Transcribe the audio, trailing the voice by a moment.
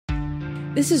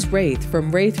This is Wraith from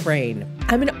Wraith Rain.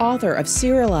 I'm an author of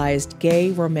serialized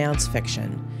gay romance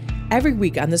fiction. Every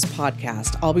week on this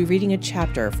podcast, I'll be reading a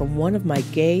chapter from one of my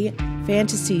gay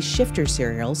fantasy shifter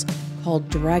serials called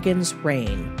Dragon's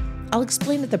Reign. I'll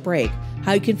explain at the break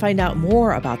how you can find out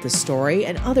more about this story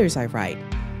and others I write.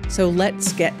 So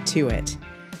let's get to it.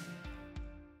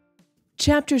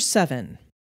 Chapter 7.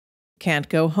 Can't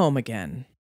Go Home Again.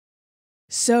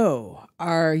 So,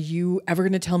 are you ever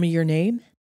going to tell me your name?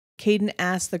 Caden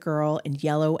asked the girl in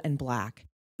yellow and black,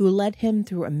 who led him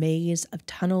through a maze of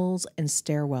tunnels and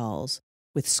stairwells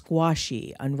with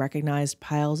squashy, unrecognized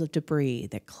piles of debris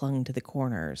that clung to the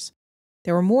corners.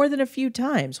 There were more than a few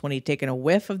times when he'd taken a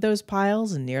whiff of those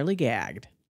piles and nearly gagged.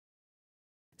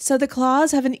 So the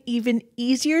claws have an even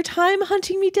easier time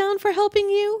hunting me down for helping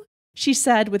you? She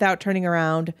said without turning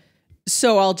around.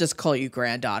 So I'll just call you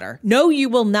granddaughter. No, you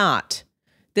will not.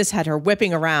 This had her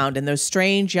whipping around and those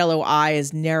strange yellow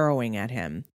eyes narrowing at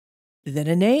him. Then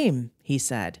a name, he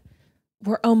said.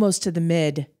 We're almost to the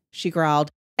mid, she growled,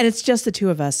 and it's just the two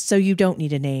of us, so you don't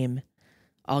need a name.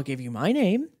 I'll give you my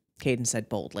name, Caden said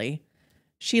boldly.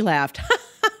 She laughed.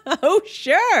 Oh,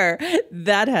 sure,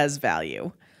 that has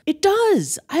value. It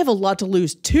does. I have a lot to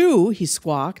lose too, he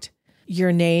squawked.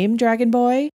 Your name, Dragon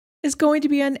Boy, is going to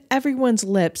be on everyone's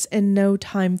lips in no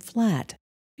time flat,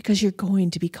 because you're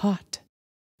going to be caught.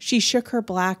 She shook her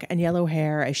black and yellow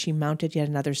hair as she mounted yet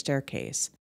another staircase.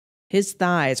 His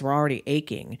thighs were already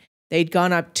aching. They'd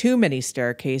gone up too many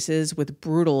staircases with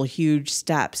brutal, huge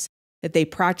steps that they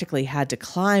practically had to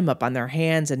climb up on their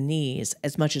hands and knees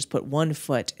as much as put one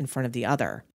foot in front of the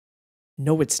other.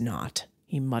 No, it's not,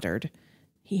 he muttered.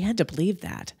 He had to believe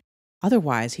that.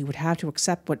 Otherwise, he would have to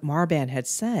accept what Marban had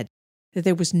said, that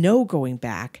there was no going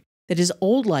back, that his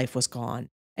old life was gone,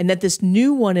 and that this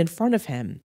new one in front of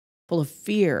him, full of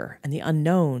fear and the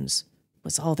unknowns,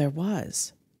 was all there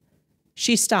was.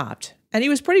 She stopped, and he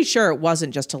was pretty sure it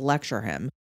wasn't just to lecture him,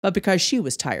 but because she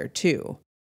was tired too,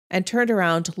 and turned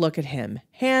around to look at him,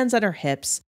 hands on her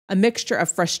hips, a mixture of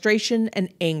frustration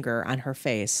and anger on her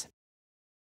face.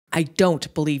 I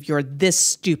don't believe you're this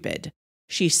stupid,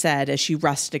 she said as she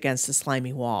rested against the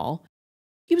slimy wall.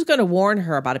 He was going to warn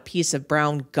her about a piece of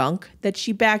brown gunk that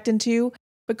she backed into,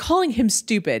 but calling him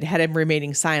stupid had him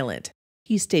remaining silent.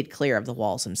 He stayed clear of the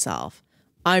walls himself.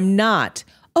 I'm not.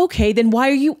 Okay, then why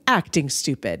are you acting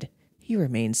stupid? He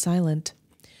remained silent.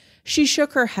 She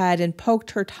shook her head and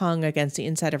poked her tongue against the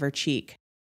inside of her cheek.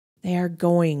 They are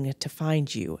going to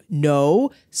find you.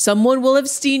 No, someone will have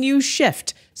seen you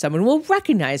shift. Someone will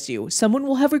recognize you. Someone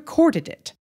will have recorded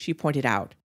it, she pointed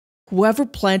out. Whoever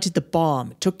planted the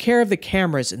bomb took care of the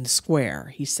cameras in the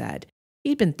square, he said.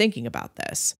 He'd been thinking about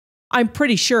this. I'm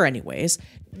pretty sure anyways.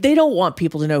 They don't want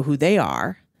people to know who they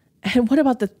are. And what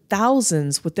about the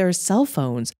thousands with their cell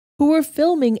phones who were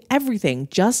filming everything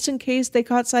just in case they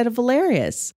caught sight of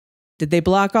Valerius? Did they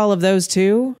block all of those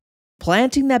too?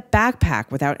 Planting that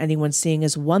backpack without anyone seeing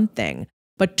is one thing,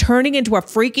 but turning into a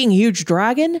freaking huge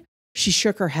dragon? She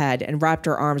shook her head and wrapped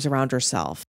her arms around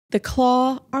herself. The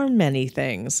Claw are many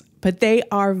things, but they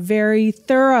are very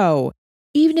thorough.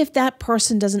 Even if that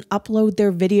person doesn't upload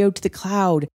their video to the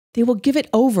cloud, they will give it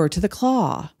over to the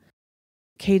Claw.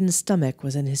 Caden's stomach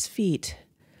was in his feet.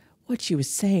 What she was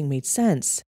saying made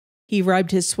sense. He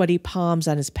rubbed his sweaty palms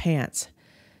on his pants.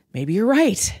 Maybe you're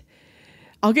right.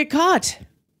 I'll get caught.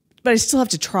 But I still have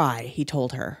to try, he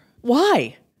told her.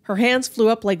 Why? Her hands flew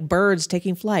up like birds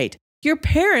taking flight. Your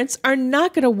parents are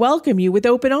not going to welcome you with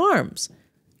open arms.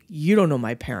 You don't know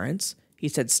my parents, he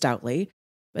said stoutly,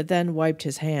 but then wiped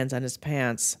his hands on his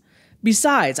pants.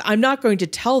 Besides, I'm not going to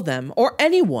tell them or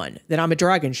anyone that I'm a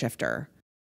dragon shifter.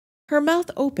 Her mouth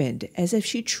opened as if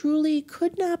she truly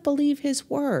could not believe his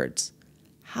words.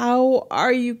 How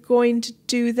are you going to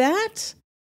do that?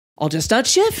 I'll just not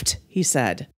shift, he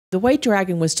said. The white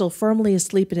dragon was still firmly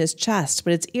asleep in his chest,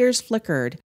 but its ears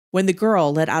flickered when the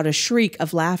girl let out a shriek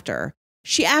of laughter.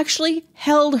 She actually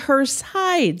held her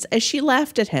sides as she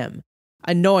laughed at him.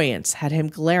 Annoyance had him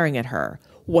glaring at her.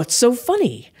 What's so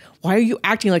funny? Why are you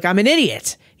acting like I'm an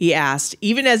idiot? He asked,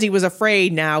 even as he was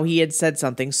afraid now he had said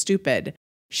something stupid.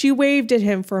 She waved at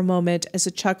him for a moment as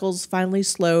the chuckles finally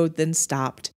slowed, then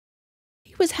stopped.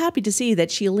 He was happy to see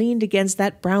that she leaned against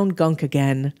that brown gunk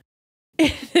again.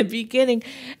 In the beginning,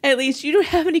 at least you don't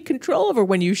have any control over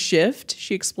when you shift,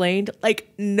 she explained.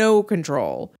 Like, no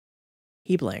control.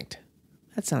 He blinked.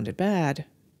 That sounded bad.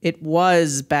 It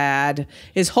was bad.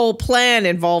 His whole plan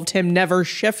involved him never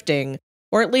shifting,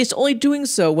 or at least only doing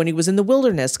so when he was in the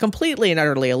wilderness, completely and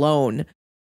utterly alone.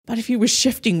 But if he was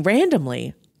shifting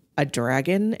randomly, a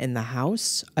dragon in the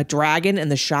house, a dragon in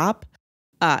the shop,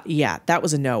 yeah, that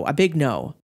was a no, a big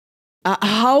no.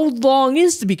 How long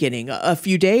is the beginning? A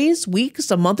few days, weeks,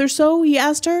 a month or so? He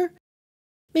asked her.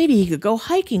 Maybe he could go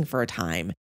hiking for a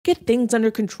time, get things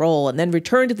under control, and then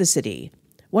return to the city.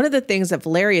 One of the things that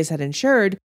Valerius had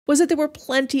ensured was that there were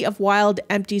plenty of wild,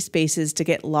 empty spaces to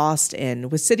get lost in,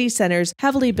 with city centers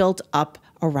heavily built up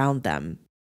around them.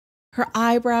 Her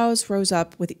eyebrows rose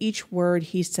up with each word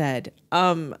he said.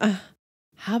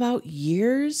 How about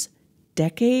years?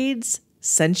 Decades?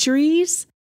 Centuries?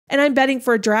 And I'm betting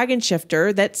for a dragon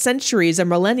shifter that centuries or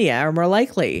millennia are more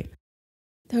likely.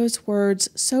 Those words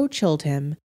so chilled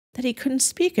him that he couldn't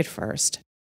speak at first.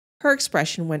 Her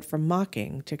expression went from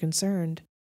mocking to concerned.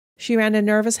 She ran a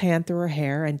nervous hand through her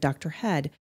hair and ducked her head.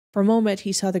 For a moment,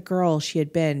 he saw the girl she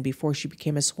had been before she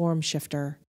became a swarm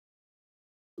shifter.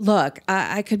 Look,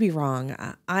 I could be wrong.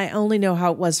 I only know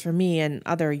how it was for me and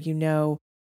other,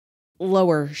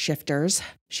 lower shifters,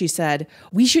 she said.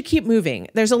 We should keep moving.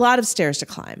 There's a lot of stairs to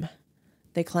climb.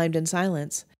 They climbed in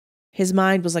silence. His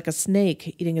mind was like a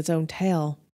snake eating its own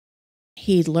tail.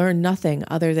 He'd learned nothing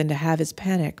other than to have his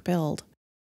panic build.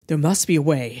 There must be a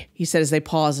way, he said as they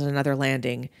paused at another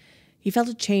landing. He felt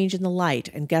a change in the light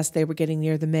and guessed they were getting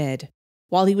near the mid.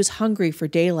 While he was hungry for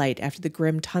daylight after the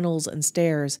grim tunnels and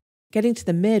stairs, getting to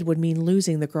the mid would mean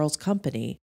losing the girl's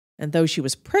company. And though she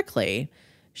was prickly,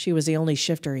 she was the only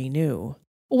shifter he knew.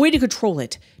 A way to control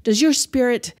it. Does your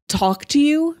spirit talk to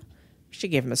you? She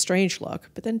gave him a strange look,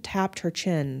 but then tapped her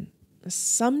chin.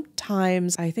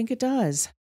 Sometimes I think it does.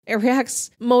 It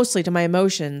reacts mostly to my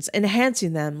emotions,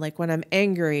 enhancing them, like when I'm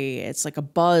angry. It's like a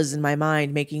buzz in my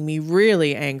mind making me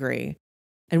really angry.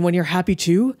 And when you're happy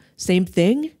too? Same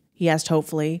thing? He asked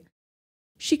hopefully.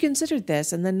 She considered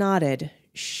this and then nodded.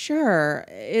 Sure,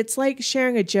 it's like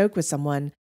sharing a joke with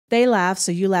someone. They laugh,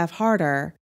 so you laugh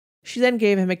harder. She then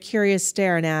gave him a curious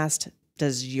stare and asked,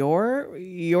 Does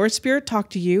your spirit talk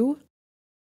to you?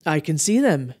 I can see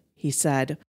them, he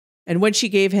said. And when she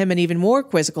gave him an even more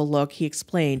quizzical look, he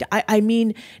explained, I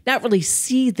mean, not really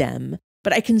see them,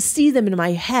 but I can see them in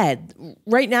my head.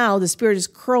 Right now, the spirit is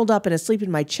curled up and asleep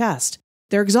in my chest.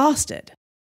 They're exhausted.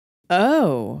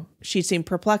 Oh, she seemed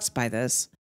perplexed by this.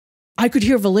 I could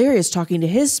hear Valerius talking to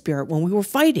his spirit when we were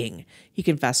fighting, he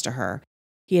confessed to her.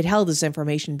 He had held this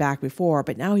information back before,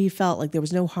 but now he felt like there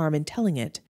was no harm in telling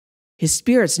it. His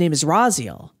spirit's name is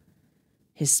Raziel.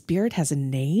 His spirit has a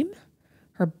name?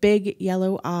 Her big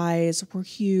yellow eyes were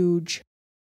huge.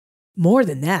 More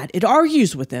than that, it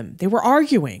argues with them. They were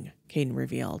arguing, Caden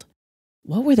revealed.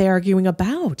 What were they arguing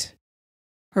about?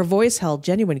 Her voice held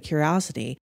genuine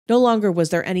curiosity. No longer was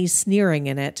there any sneering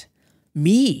in it.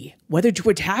 Me, whether to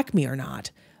attack me or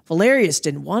not. Valerius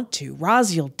didn't want to.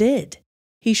 Raziel did.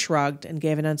 He shrugged and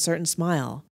gave an uncertain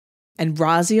smile. And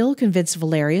Raziel convinced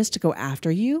Valerius to go after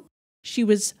you? She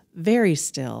was very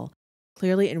still,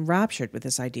 clearly enraptured with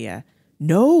this idea.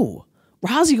 No,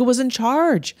 Raziel was in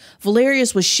charge.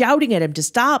 Valerius was shouting at him to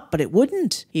stop, but it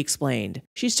wouldn't, he explained.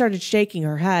 She started shaking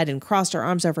her head and crossed her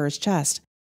arms over his chest.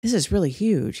 This is really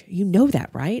huge. You know that,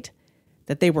 right?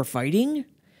 That they were fighting?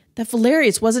 That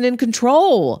Valerius wasn't in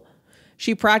control.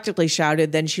 She practically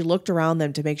shouted, then she looked around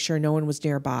them to make sure no one was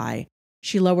nearby.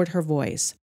 She lowered her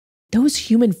voice. Those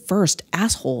human-first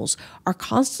assholes are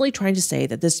constantly trying to say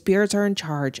that the spirits are in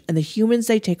charge and the humans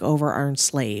they take over are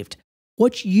enslaved.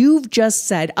 What you've just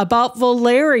said about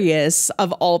Valerius,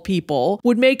 of all people,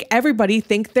 would make everybody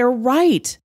think they're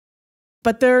right.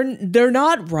 But they're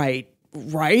not right,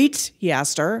 right? He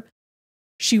asked her.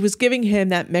 She was giving him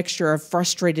that mixture of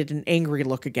frustrated and angry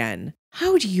look again.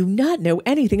 How do you not know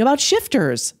anything about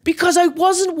shifters? Because I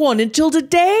wasn't one until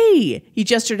today. He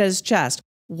gestured at his chest.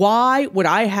 Why would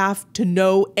I have to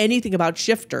know anything about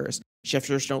shifters?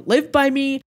 Shifters don't live by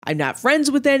me. I'm not friends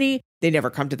with any. They never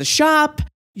come to the shop.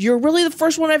 You're really the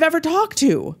first one I've ever talked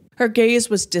to. Her gaze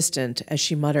was distant as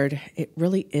she muttered, It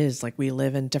really is like we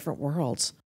live in different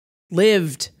worlds.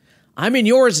 Lived. I'm in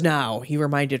yours now, he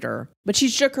reminded her. But she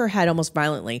shook her head almost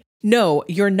violently. No,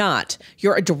 you're not.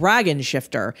 You're a dragon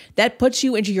shifter. That puts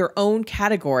you into your own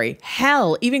category.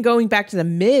 Hell, even going back to the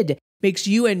mid makes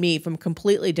you and me from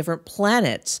completely different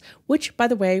planets, which, by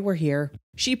the way, were here.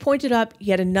 She pointed up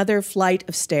yet another flight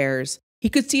of stairs. He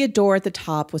could see a door at the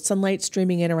top with sunlight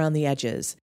streaming in around the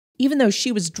edges. Even though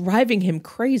she was driving him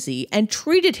crazy and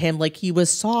treated him like he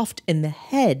was soft in the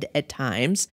head at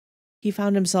times, he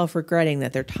found himself regretting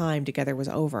that their time together was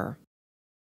over.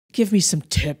 Give me some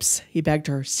tips, he begged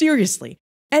her. Seriously,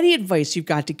 any advice you've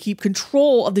got to keep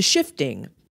control of the shifting.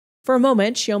 For a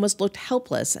moment, she almost looked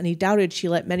helpless, and he doubted she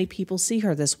let many people see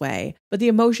her this way, but the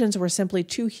emotions were simply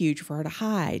too huge for her to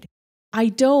hide. I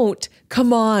don't.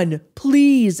 Come on,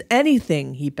 please,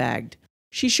 anything, he begged.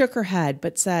 She shook her head,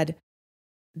 but said,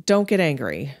 Don't get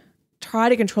angry. Try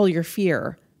to control your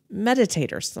fear.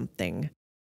 Meditate or something.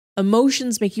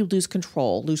 Emotions make you lose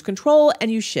control. Lose control and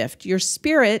you shift. Your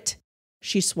spirit,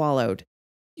 she swallowed.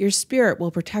 Your spirit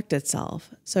will protect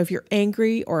itself. So if you're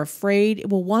angry or afraid, it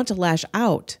will want to lash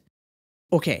out.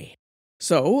 Okay,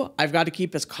 so I've got to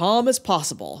keep as calm as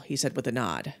possible, he said with a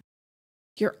nod.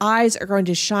 Your eyes are going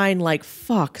to shine like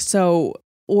fuck, so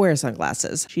wear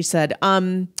sunglasses, she said.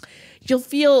 You'll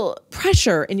feel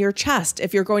pressure in your chest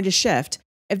if you're going to shift.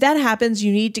 If that happens,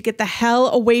 you need to get the hell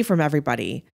away from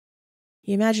everybody.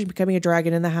 He imagined becoming a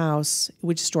dragon in the house. It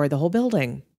would destroy the whole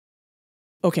building.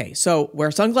 Okay, so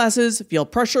wear sunglasses, feel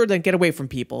pressure, then get away from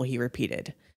people, he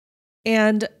repeated.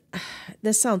 And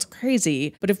this sounds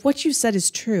crazy, but if what you said is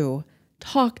true,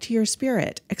 talk to your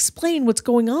spirit. Explain what's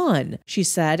going on, she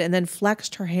said, and then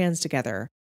flexed her hands together.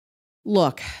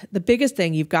 Look, the biggest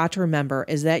thing you've got to remember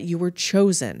is that you were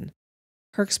chosen.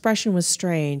 Her expression was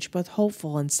strange, both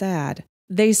hopeful and sad.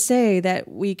 They say that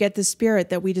we get the spirit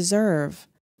that we deserve,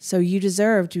 so you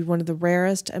deserve to be one of the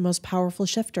rarest and most powerful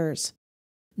shifters.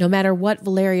 No matter what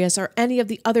Valerius or any of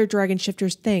the other dragon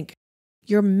shifters think,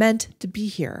 you're meant to be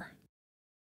here.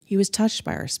 He was touched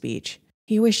by her speech.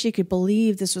 He wished he could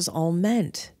believe this was all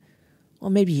meant. Well,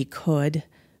 maybe he could,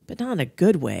 but not in a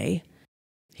good way.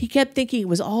 He kept thinking it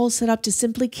was all set up to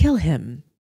simply kill him.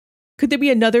 Could there be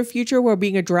another future where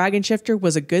being a dragon shifter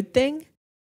was a good thing?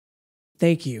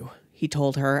 Thank you, he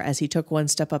told her as he took one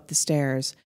step up the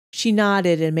stairs. She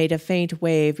nodded and made a faint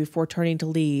wave before turning to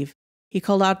leave. He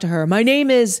called out to her, "My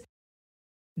name is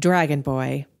Dragon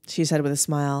Boy," she said with a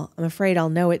smile. "I'm afraid I'll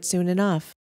know it soon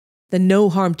enough." "Then no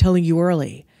harm telling you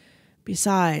early.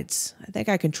 Besides, I think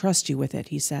I can trust you with it,"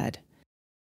 he said.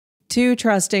 "Too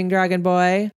trusting, Dragon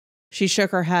Boy." She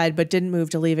shook her head but didn't move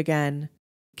to leave again.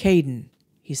 "Caden,"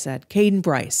 he said. "Caden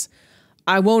Bryce.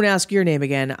 I won't ask your name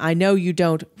again. I know you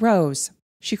don't." "Rose."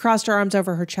 She crossed her arms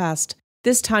over her chest,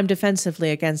 this time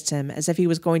defensively against him, as if he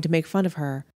was going to make fun of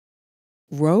her.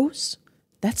 "Rose?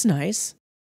 That's nice."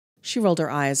 She rolled her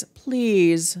eyes.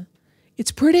 "Please.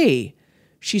 It's pretty."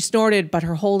 She snorted, but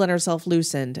her hold on herself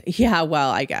loosened. "Yeah,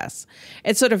 well, I guess.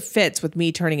 It sort of fits with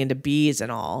me turning into bees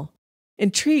and all."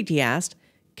 Intrigued, he asked,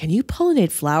 "Can you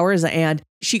pollinate flowers?" And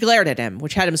she glared at him,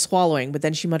 which had him swallowing, but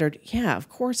then she muttered, "Yeah, of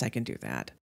course I can do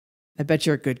that." "I bet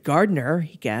you're a good gardener,"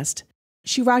 he guessed.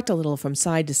 She rocked a little from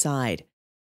side to side.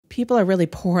 "People are really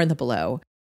poor in the below,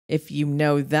 if you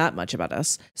know that much about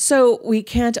us. So we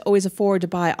can't always afford to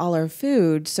buy all our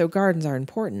food, so gardens are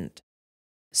important."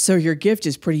 "So your gift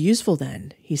is pretty useful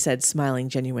then," he said, smiling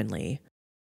genuinely.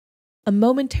 A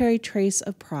momentary trace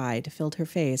of pride filled her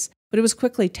face, but it was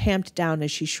quickly tamped down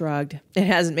as she shrugged. "It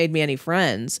hasn't made me any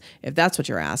friends, if that's what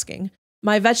you're asking.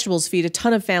 My vegetables feed a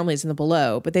ton of families in the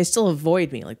below, but they still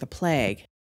avoid me like the plague."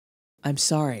 "I'm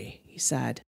sorry," he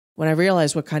said. "When I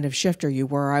realized what kind of shifter you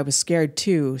were, I was scared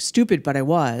too. Stupid, but I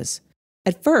was."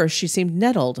 At first, she seemed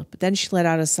nettled, but then she let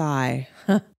out a sigh.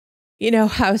 "You know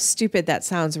how stupid that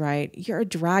sounds, right? You're a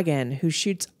dragon who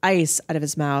shoots ice out of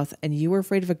his mouth, and you were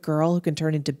afraid of a girl who can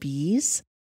turn into bees?"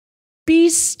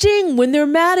 "Bees sting when they're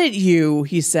mad at you,"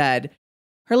 he said.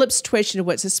 Her lips twitched into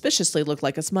what suspiciously looked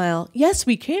like a smile. "Yes,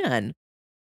 we can.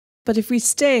 But if we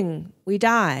sting, we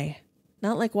die.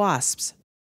 Not like wasps."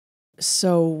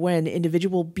 "So when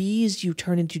individual bees you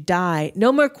turn into die—"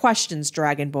 "No more questions,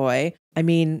 Dragon Boy. I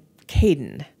mean,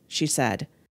 Caden," she said.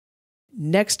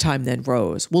 "Next time then,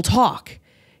 Rose, we'll talk."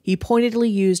 He pointedly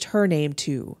used her name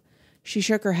too. She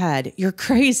shook her head. "You're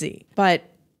crazy. But,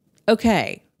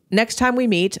 okay, next time we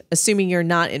meet, assuming you're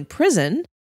not in prison,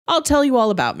 I'll tell you all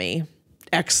about me."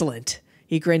 "Excellent."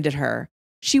 He grinned at her.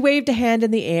 She waved a hand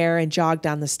in the air and jogged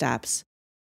down the steps.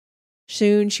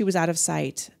 Soon she was out of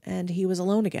sight, and he was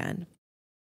alone again.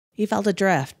 He felt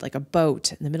adrift like a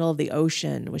boat in the middle of the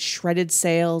ocean with shredded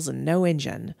sails and no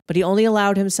engine, but he only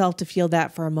allowed himself to feel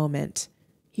that for a moment.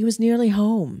 He was nearly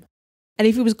home. And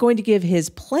if he was going to give his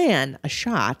plan a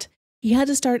shot, he had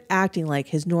to start acting like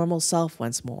his normal self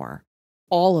once more.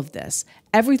 All of this,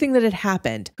 everything that had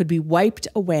happened, could be wiped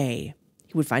away.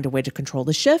 He would find a way to control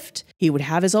the shift. He would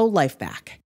have his old life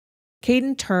back.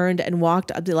 Caden turned and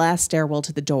walked up the last stairwell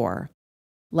to the door.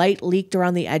 Light leaked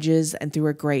around the edges and through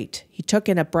a grate. He took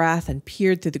in a breath and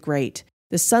peered through the grate.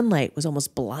 The sunlight was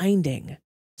almost blinding.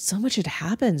 So much had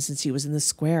happened since he was in the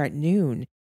square at noon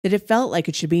that it felt like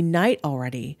it should be night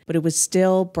already, but it was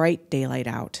still bright daylight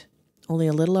out. Only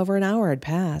a little over an hour had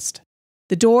passed.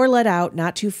 The door led out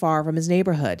not too far from his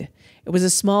neighborhood. It was a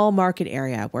small market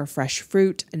area where fresh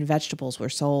fruit and vegetables were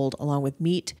sold, along with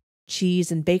meat,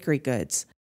 cheese, and bakery goods.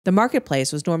 The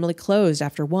marketplace was normally closed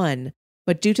after 1,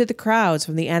 but due to the crowds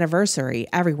from the anniversary,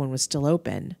 everyone was still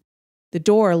open. The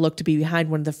door looked to be behind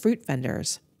one of the fruit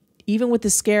vendors. even with the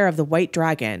scare of the white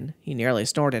dragon. He nearly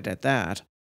snorted at that.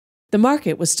 The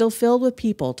market was still filled with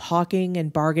people talking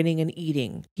and bargaining and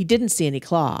eating. He didn't see any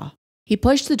claw. He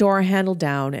pushed the door handle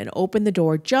down and opened the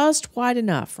door just wide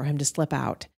enough for him to slip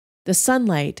out. The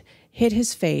sunlight hit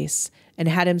his face and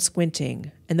had him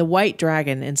squinting, and the white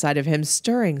dragon inside of him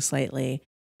stirring slightly,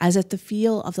 as if the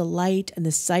feel of the light and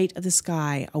the sight of the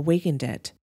sky awakened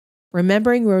it.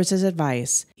 Remembering Rose's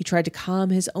advice, he tried to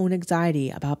calm his own anxiety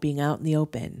about being out in the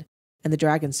open, and the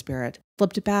dragon spirit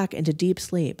slipped back into deep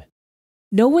sleep.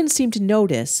 No one seemed to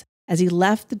notice as he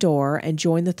left the door and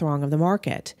joined the throng of the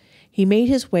market. He made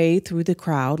his way through the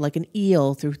crowd like an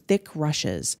eel through thick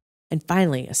rushes, and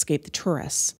finally escaped the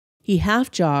tourists. He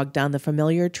half-jogged down the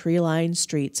familiar tree-lined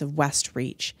streets of West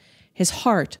Reach. His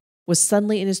heart was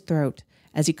suddenly in his throat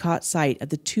as he caught sight of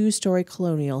the two-story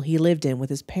colonial he lived in with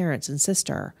his parents and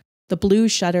sister. The blue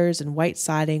shutters and white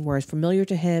siding were as familiar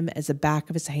to him as the back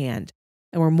of his hand,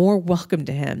 and were more welcome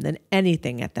to him than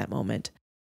anything at that moment.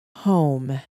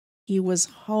 Home. He was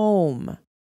home.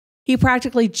 He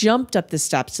practically jumped up the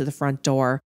steps to the front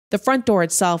door. The front door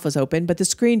itself was open, but the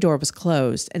screen door was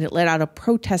closed, and it let out a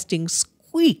protesting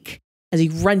squeak as he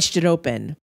wrenched it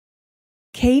open.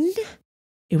 "Caden?"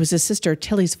 It was his sister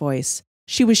Tilly's voice.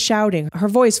 She was shouting, her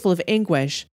voice full of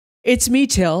anguish. "It's me,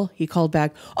 Till," he called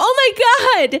back. "Oh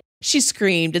my God!" she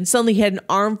screamed, and suddenly he had an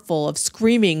armful of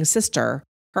screaming sister.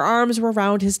 Her arms were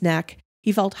around his neck.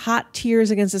 He felt hot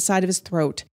tears against the side of his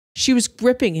throat. She was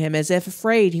gripping him as if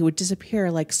afraid he would disappear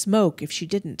like smoke if she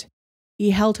didn't.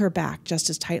 He held her back just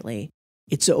as tightly.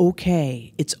 "It's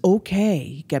okay,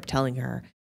 he kept telling her,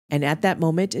 and at that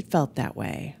moment it felt that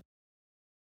way.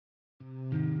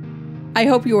 I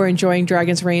hope you are enjoying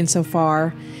Dragon's Reign so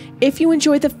far. If you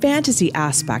enjoy the fantasy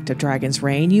aspect of Dragon's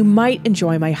Reign, you might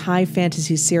enjoy my high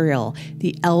fantasy serial,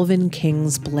 The Elven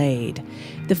King's Blade.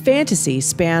 The fantasy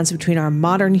spans between our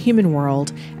modern human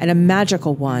world and a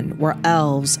magical one where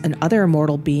elves and other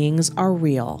immortal beings are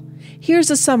real. Here's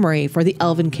a summary for The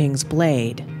Elven King's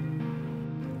Blade.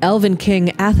 Elven King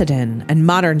Athodin and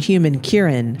modern human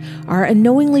Kieran are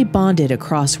unknowingly bonded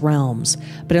across realms,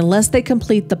 but unless they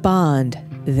complete the bond,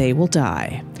 they will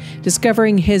die.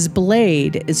 Discovering his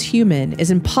blade is human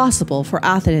is impossible for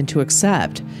Athodin to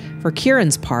accept. For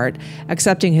Kieran's part,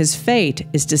 accepting his fate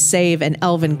is to save an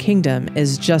elven kingdom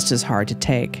is just as hard to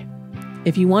take.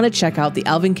 If you want to check out The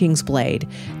Elven King's Blade,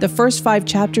 the first 5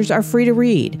 chapters are free to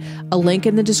read. A link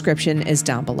in the description is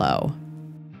down below.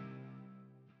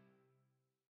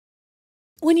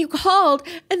 "When you called,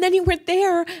 and then you weren't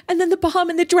there, and then the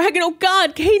bomb and the dragon, oh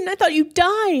God, Caden, I thought you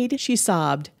died," she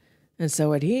sobbed. And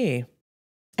so had he.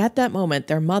 At that moment,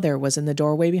 their mother was in the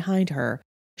doorway behind her.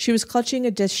 She was clutching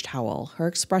a dish towel. Her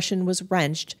expression was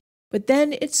wrenched, but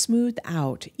then it smoothed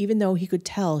out, even though he could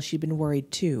tell she'd been worried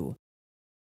too.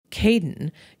 "Caden,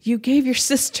 you gave your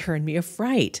sister and me a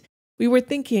fright. We were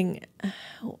thinking,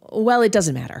 well, it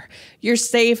doesn't matter. You're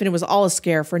safe and it was all a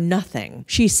scare for nothing,"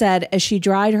 she said as she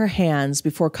dried her hands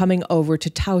before coming over to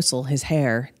tousle his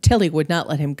hair. Tilly would not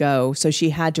let him go, so she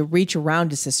had to reach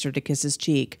around his sister to kiss his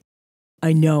cheek.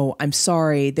 "I know, I'm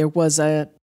sorry. There was a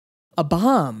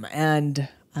bomb, and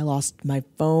I lost my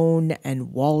phone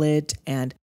and wallet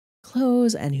and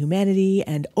clothes and humanity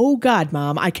and oh God,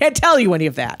 Mom, I can't tell you any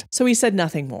of that." So he said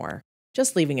nothing more,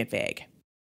 just leaving it vague.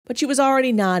 But she was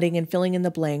already nodding and filling in the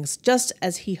blanks just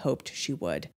as he hoped she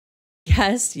would.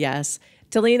 Yes,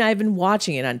 Tilly and I have been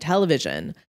watching it on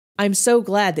television. I'm so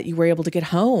glad that you were able to get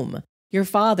home. Your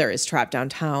father is trapped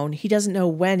downtown. He doesn't know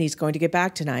when he's going to get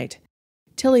back tonight."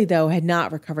 Tilly, though, had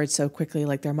not recovered so quickly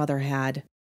like their mother had.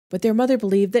 But their mother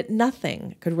believed that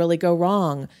nothing could really go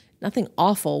wrong, nothing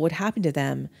awful would happen to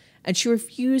them, and she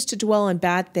refused to dwell on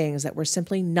bad things that were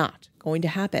simply not going to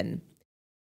happen.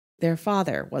 Their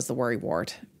father was the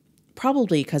worrywart,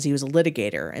 probably because he was a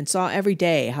litigator and saw every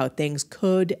day how things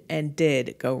could and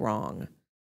did go wrong.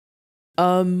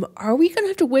 Are we going to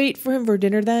have to wait for him for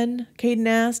dinner then?" Caden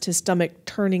asked, his stomach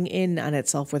turning in on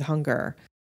itself with hunger.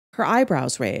 Her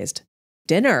eyebrows raised.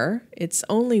 "Dinner? It's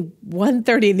only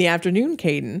 1:30 in the afternoon,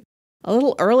 Caden. A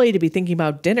little early to be thinking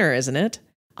about dinner, isn't it?"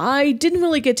 "I didn't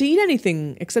really get to eat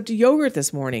anything except a yogurt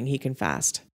this morning," he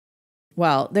confessed.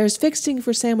 "Well, there's fixing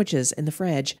for sandwiches in the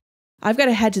fridge. I've got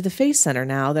to head to the Face Center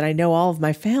now that I know all of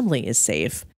my family is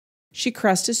safe." She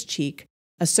caressed his cheek,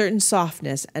 a certain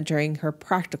softness entering her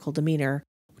practical demeanor,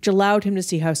 which allowed him to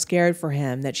see how scared for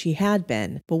him that she had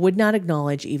been, but would not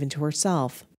acknowledge even to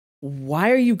herself. "Why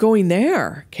are you going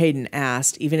there?" Caden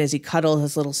asked, even as he cuddled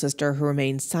his little sister, who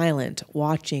remained silent,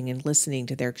 watching and listening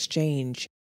to their exchange.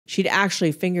 She'd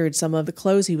actually fingered some of the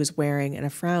clothes he was wearing, and a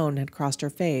frown had crossed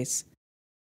her face.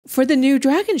 "For the new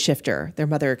dragon shifter," their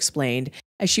mother explained,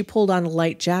 as she pulled on a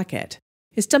light jacket.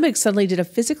 His stomach suddenly did a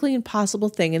physically impossible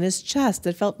thing in his chest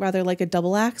that felt rather like a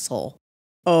double axle.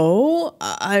 Oh,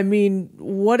 I mean,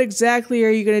 what exactly are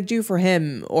you going to do for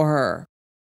him or her?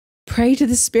 Pray to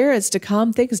the spirits to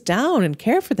calm things down and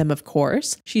care for them, of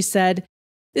course, she said.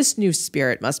 This new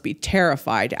spirit must be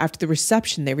terrified after the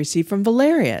reception they received from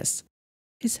Valerius.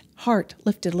 His heart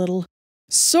lifted a little.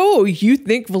 So you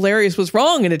think Valerius was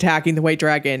wrong in attacking the White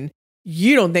Dragon?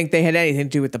 You don't think they had anything to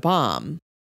do with the bomb?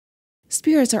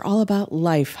 Spirits are all about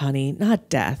life, honey, not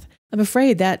death. I'm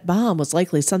afraid that bomb was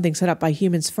likely something set up by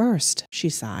humans first, she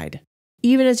sighed.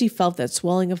 Even as he felt that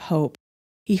swelling of hope,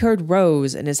 he heard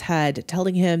Rose in his head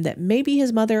telling him that maybe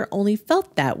his mother only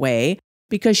felt that way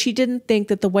because she didn't think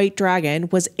that the White Dragon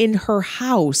was in her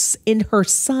house, in her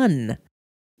son.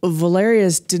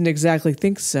 Valerius didn't exactly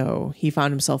think so, he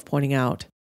found himself pointing out.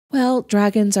 Well,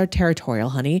 dragons are territorial,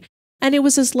 honey, and it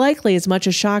was as likely as much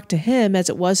a shock to him as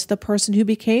it was to the person who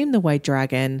became the White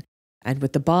Dragon. And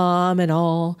with the bomb and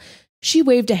all, she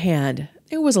waved a hand.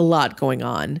 There was a lot going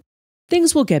on.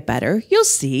 Things will get better. You'll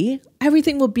see.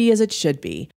 Everything will be as it should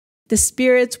be. The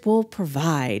spirits will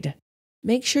provide.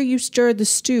 Make sure you stir the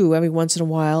stew every once in a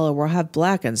while or we'll have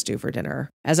blackened stew for dinner,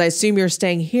 as I assume you're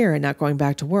staying here and not going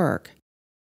back to work.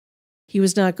 He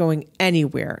was not going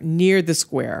anywhere near the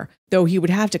square, though he would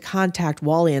have to contact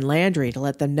Wally and Landry to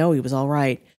let them know he was all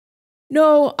right.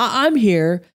 No, I'm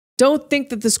here. Don't think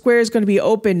that the square is going to be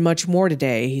open much more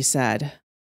today, he said.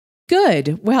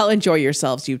 Good. Well, enjoy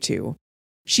yourselves, you two.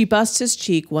 She bussed his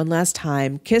cheek one last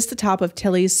time, kissed the top of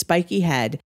Tilly's spiky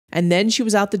head, and then she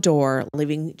was out the door,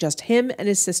 leaving just him and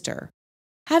his sister.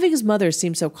 Having his mother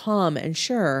seem so calm and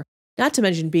sure, not to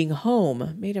mention being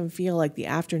home, made him feel like the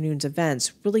afternoon's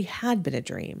events really had been a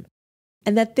dream,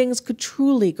 and that things could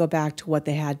truly go back to what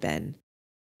they had been.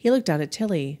 He looked down at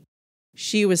Tilly.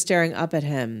 She was staring up at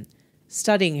him,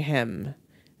 studying him,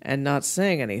 and not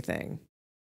saying anything.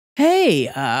 Hey,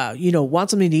 want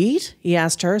something to eat? He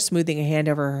asked her, smoothing a hand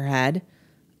over her head.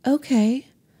 Okay,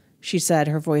 she said,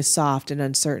 her voice soft and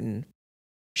uncertain.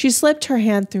 She slipped her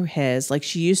hand through his like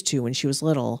she used to when she was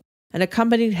little, and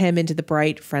accompanied him into the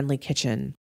bright, friendly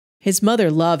kitchen. His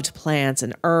mother loved plants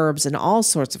and herbs and all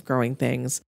sorts of growing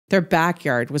things. Their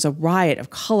backyard was a riot of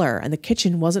color, and the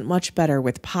kitchen wasn't much better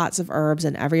with pots of herbs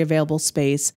in every available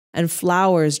space and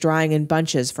flowers drying in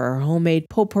bunches for her homemade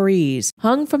potpourris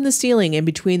hung from the ceiling in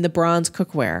between the bronze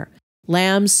cookware.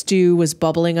 Lamb stew was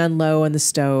bubbling on low on the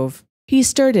stove. He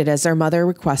stirred it as their mother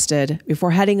requested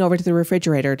before heading over to the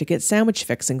refrigerator to get sandwich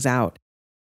fixings out.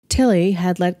 Tilly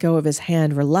had let go of his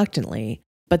hand reluctantly,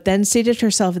 but then seated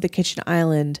herself at the kitchen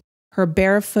island, her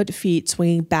barefoot feet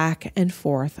swinging back and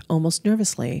forth almost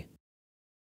nervously.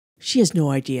 She has no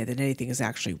idea that anything is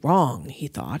actually wrong, he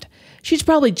thought. She's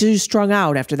probably too strung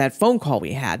out after that phone call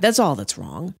we had. That's all that's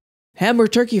wrong. Ham or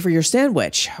turkey for your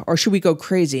sandwich, or should we go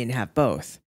crazy and have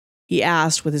both? He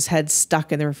asked with his head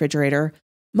stuck in the refrigerator.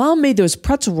 Mom made those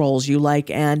pretzel rolls you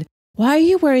like, and why are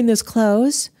you wearing those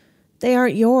clothes? They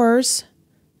aren't yours.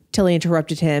 Tilly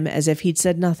interrupted him as if he'd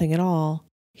said nothing at all.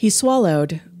 He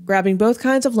swallowed, grabbing both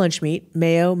kinds of lunch meat,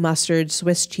 mayo, mustard,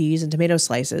 Swiss cheese, and tomato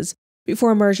slices,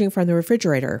 before emerging from the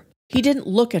refrigerator. He didn't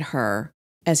look at her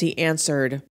as he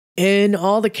answered, In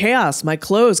all the chaos, my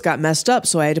clothes got messed up,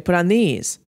 so I had to put on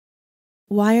these.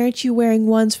 Why aren't you wearing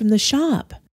ones from the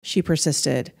shop? She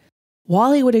persisted.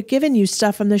 Wally would have given you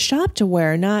stuff from the shop to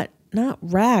wear, not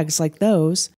rags like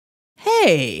those.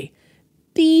 Hey,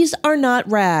 these are not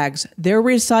rags. They're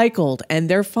recycled, and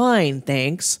they're fine,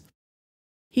 thanks.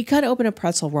 He cut open a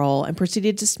pretzel roll and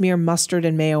proceeded to smear mustard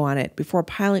and mayo on it before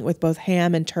piling it with both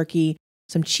ham and turkey,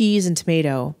 some cheese and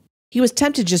tomato. He was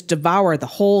tempted to just devour the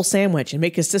whole sandwich and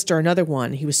make his sister another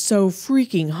one. He was so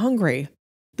freaking hungry.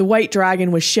 The White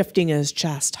Dragon was shifting in his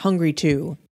chest, hungry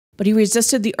too. But he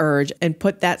resisted the urge and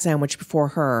put that sandwich before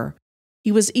her.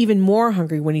 He was even more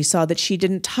hungry when he saw that she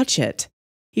didn't touch it.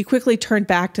 He quickly turned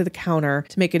back to the counter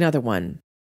to make another one.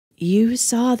 You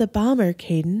saw the bomber,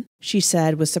 Caden, she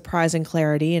said with surprising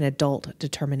clarity and adult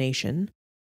determination.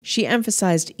 She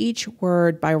emphasized each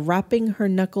word by rapping her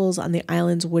knuckles on the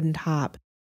island's wooden top.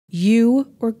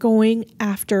 You were going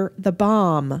after the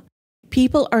bomb.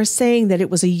 People are saying that it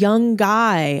was a young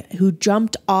guy who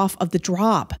jumped off of the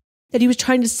drop, that he was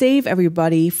trying to save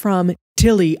everybody from...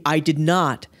 Tilly, I did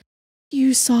not.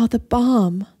 You saw the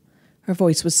bomb. Her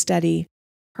voice was steady.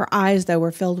 Her eyes, though,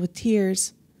 were filled with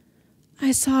tears.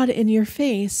 I saw it in your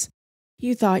face.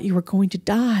 You thought you were going to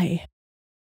die.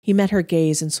 He met her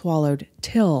gaze and swallowed.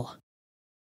 Till.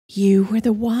 You were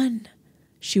the one,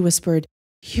 she whispered.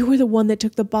 You were the one that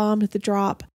took the bomb to the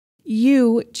drop.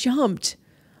 You jumped.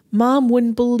 Mom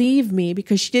wouldn't believe me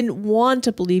because she didn't want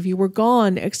to believe you were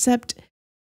gone, except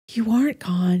You aren't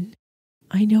gone.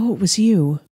 I know it was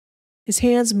you. His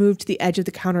hands moved to the edge of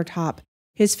the countertop.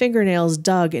 His fingernails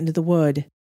dug into the wood.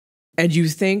 And you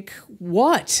think,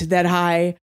 what? That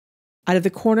I... Out of the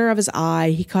corner of his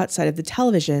eye, he caught sight of the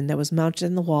television that was mounted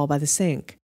in the wall by the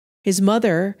sink. His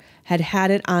mother had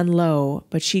had it on low,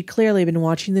 but she'd clearly been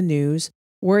watching the news,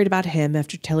 worried about him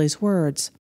after Tilly's words.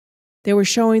 They were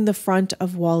showing the front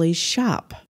of Wally's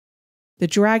shop. The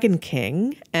Dragon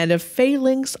King and a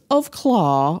phalanx of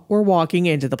Claw were walking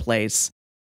into the place.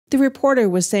 The reporter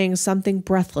was saying something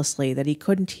breathlessly that he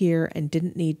couldn't hear and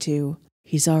didn't need to.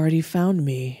 He's already found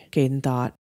me, Caden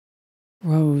thought.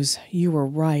 Rose, you were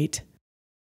right.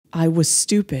 I was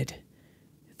stupid.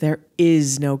 There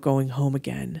is no going home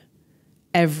again.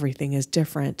 Everything is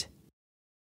different.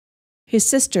 His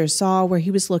sister saw where he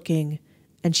was looking,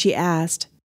 and she asked,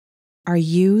 Are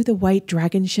you the White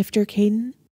Dragon Shifter,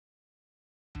 Caden?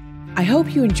 I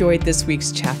hope you enjoyed this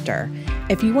week's chapter.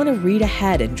 If you want to read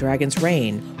ahead in Dragon's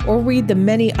Reign or read the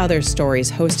many other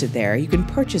stories hosted there, you can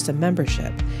purchase a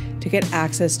membership to get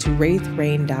access to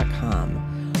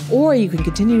wraithrain.com, or you can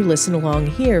continue to listen along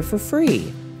here for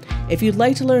free. If you'd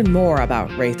like to learn more about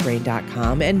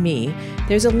wraithrain.com and me,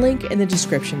 there's a link in the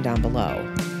description down below.